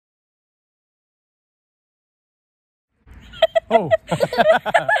Oh.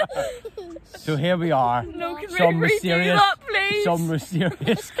 So here we are. No, can we redo that, please? Some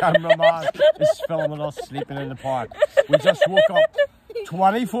mysterious cameraman is filming us sleeping in the park. We just woke up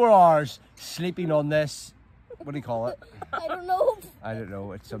 24 hours sleeping on this. What do you call it? I don't know. I don't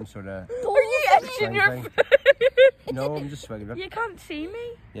know. It's some sort of. Are you edging your thing. No, I'm just swinging it. You can't see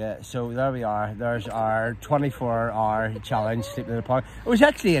me. Yeah, so there we are. There's our 24-hour challenge sleeping in the park. It was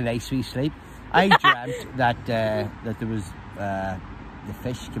actually a nice wee sleep. I dreamt that that there was the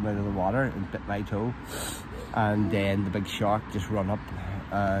fish came out of the water and bit my toe, and then the big shark just run up,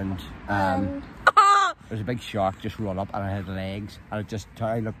 and there's a big shark just run up, and I had legs, and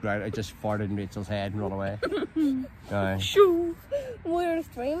I looked round, I just farted in Rachel's head and run away. Shoo. Weird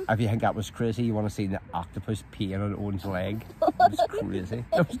stream. If you think that was crazy, you want to see the octopus peeing on Owen's leg. It was crazy.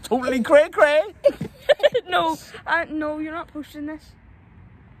 It was totally cray. No, no, you're not posting this.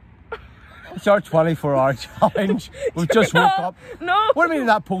 It's our 24-hour challenge. We've just woke up. No. What do you mean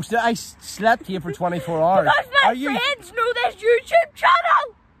not posted? I slept here for 24 hours. Because my friends know this YouTube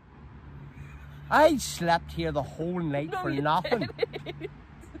channel. I slept here the whole night for nothing.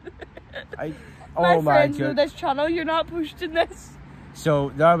 My friends know this channel. You're not posting this.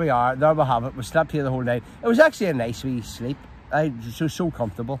 So there we are. There we have it. We slept here the whole night. It was actually a nice wee sleep. I was so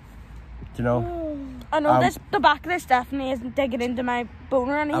comfortable. You know. I know the back of this definitely isn't digging into my bone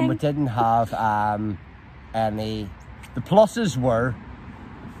or anything. And we didn't have any. The pluses were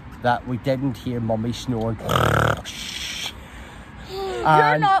that we didn't hear Mummy snoring.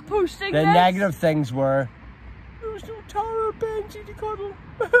 You're not posting the this. negative things were there was no Tara or Benji to cuddle.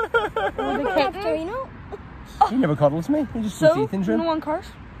 He never cuddles me. He just puts Ethan's room. No one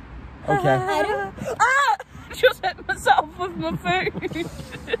curse. Okay. Just hit myself with my food.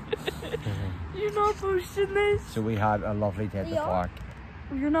 You're not posting this. So we had a lovely day at the park.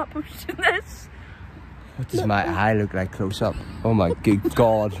 You're not posting this. What does my eye look like close up? Oh my good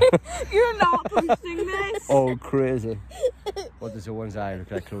God. You're not posting this. Oh, crazy. What does Owen's eye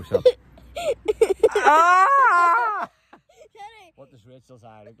look like close up? What does Rachel's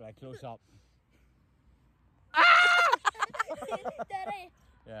eye look like close up? Daddy,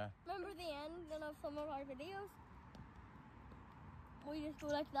 yeah. Remember the end of some of our videos? We just go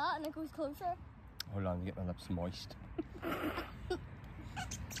like that and it goes closer. Hold on, to get my lips moist.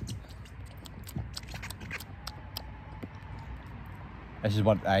 This is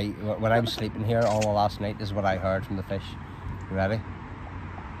what when I was sleeping here all the last night, this is what I heard from the fish. You ready?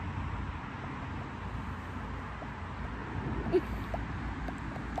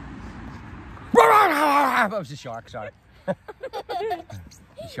 That was a shark, sorry. The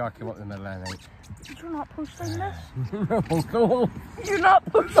shark came up in the middle of the night. You're not posting this. You're not posting this. You're not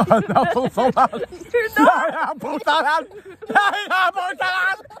posting this. You're not posting this.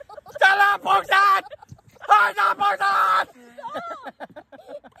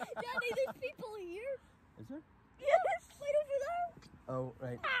 Daddy, there's people here. Is there? Yes, right over there. Oh,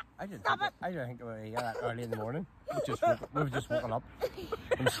 right. I didn't think about it that early in the morning. We've just woken up.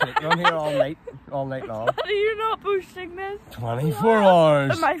 I'm sleeping on here all night long. Daddy, you're not posting this. 24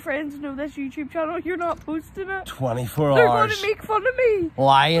 hours. And my friends know this YouTube channel. You're not posting it. 24 hours. They're going to make fun of me.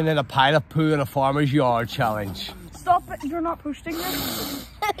 Lying in a pile of poo in a farmer's yard challenge. Stop it. You're not posting this.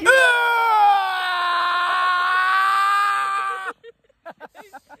 You're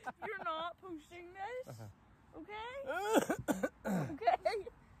not posting this. Okay? Okay.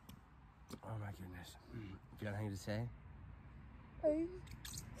 Oh my goodness. Do you have anything to say? Hey.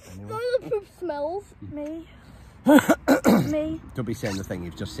 Anyway. None of the poop smells. Me. Me. Don't be saying the thing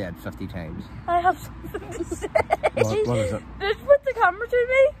you've just said 50 times. I have something to say. What is it? Just put the camera to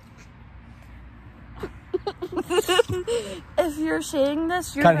me. If you're seeing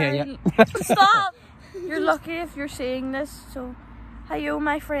this, you're Can't hear you. Stop. You're lucky if you're seeing this. So, hiyo,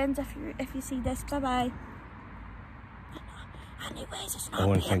 my friends. If you see this, bye bye. Anyways, it's not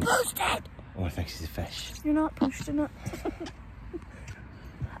being posted. Oh, I think she's a fish. You're not posting it.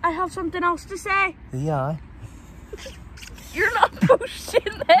 I have something else to say. Yeah. You're not posting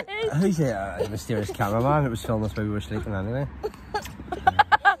this. Who's the mysterious cameraman that was filming us while we were sleeping anyway?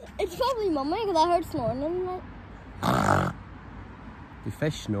 It's probably Mummy because I heard snoring in the night. Do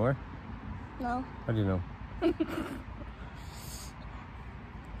fish snore? No. How do you know?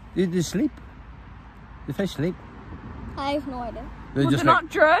 Do they sleep? Do fish sleep? I have no idea. They're Would just they not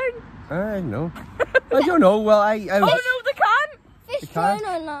drown? I don't know. I don't know. Well, I Oh no, they can't. Fish drown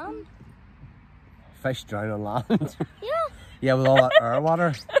on land. Fish drown on land. Yeah. Yeah, with all that air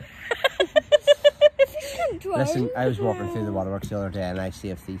water. Fish can't drown. Listen, I was walking through the waterworks the other day and I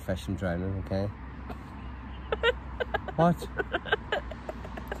saved 3 fish from drowning, okay? What?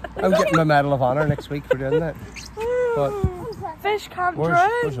 I'm getting my Medal of Honor next week for doing that. But Okay. Fish can't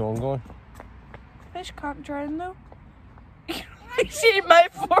Where's drown. Owen going? Fish can't drown though. You see my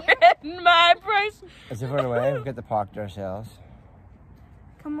forehead and my eyebrows. As if we're away, we'll get the park to ourselves.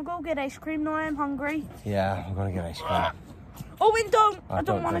 Can we go get ice cream now? I'm hungry. Yeah, we're gonna get ice cream. Oh, and don't. Oh, I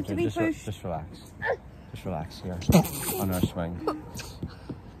don't want it to be pushed. Just relax. Just relax here. On our swing.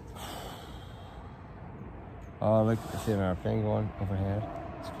 Oh, look, I see an airplane going overhead.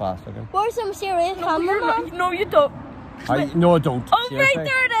 It's class looking. Where's the mysterious cameraman? No, you don't. No, I don't. Oh, Seriously. right,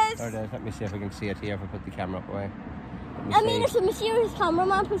 there it is. There it is. Let me see if I can see it here if I put the camera up away. I mean, if the mysterious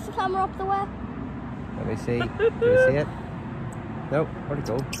cameraman puts the camera up the way. Let me see. Do you see it? No, where'd it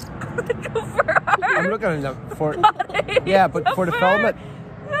go? Go for her. I'm looking at it for. Yeah, but for the film it.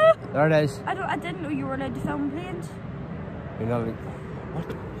 There it is. I didn't know you were allowed to film planes. You're not allowed.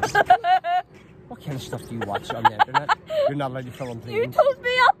 What? What kind of stuff do you watch on the internet? You're not allowed to film You planes. told me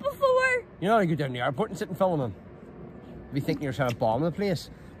that before. You're not allowed to go down the airport and sit and film them. If you think you're trying to bomb the place.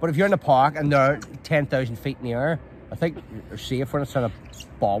 But if you're in a park and they're 10,000 feet in the air, I think you're safe when it's trying to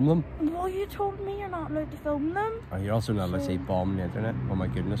bomb them. Well, you told me you're not allowed to film them. Or you're also not allowed to say bomb the internet. Oh my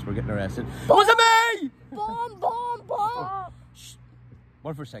goodness, we're getting arrested. Was it me? Bomb, bomb, bomb.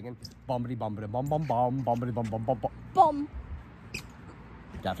 What if we're singing? Bombity bombity bom bom bom bombity bom bom bom bom. Bomb.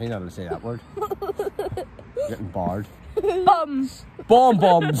 Definitely not allowed to say that word. Getting barred. Bums. Bomb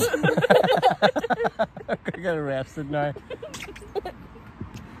bombs. I'm gonna get arrested now.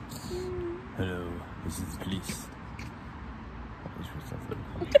 Hello, this is the police.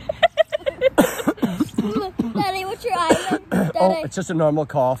 Daddy, what's your eyelid? Daddy. Oh, it's just a normal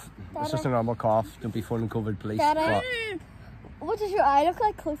cough. It's Daddy. just a normal cough. Don't be phoning COVID police. Daddy. But, What does your eye look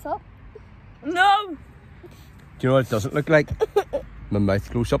like close up? No. do you know what it doesn't look like? My mouth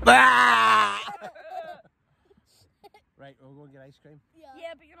close up. Ah! Right, we'll go and get ice cream.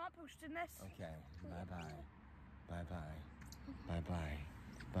 Yeah, but you're not posting this. Okay. Bye-bye. Bye-bye.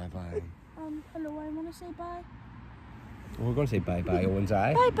 Bye-bye. Bye-bye. Hello, I want to say bye. We're going to say bye-bye, Owen's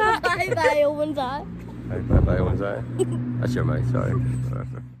eye. Bye bye. Bye bye, Owen's eye. Bye-bye, Owen's eye. That's your mouth, sorry.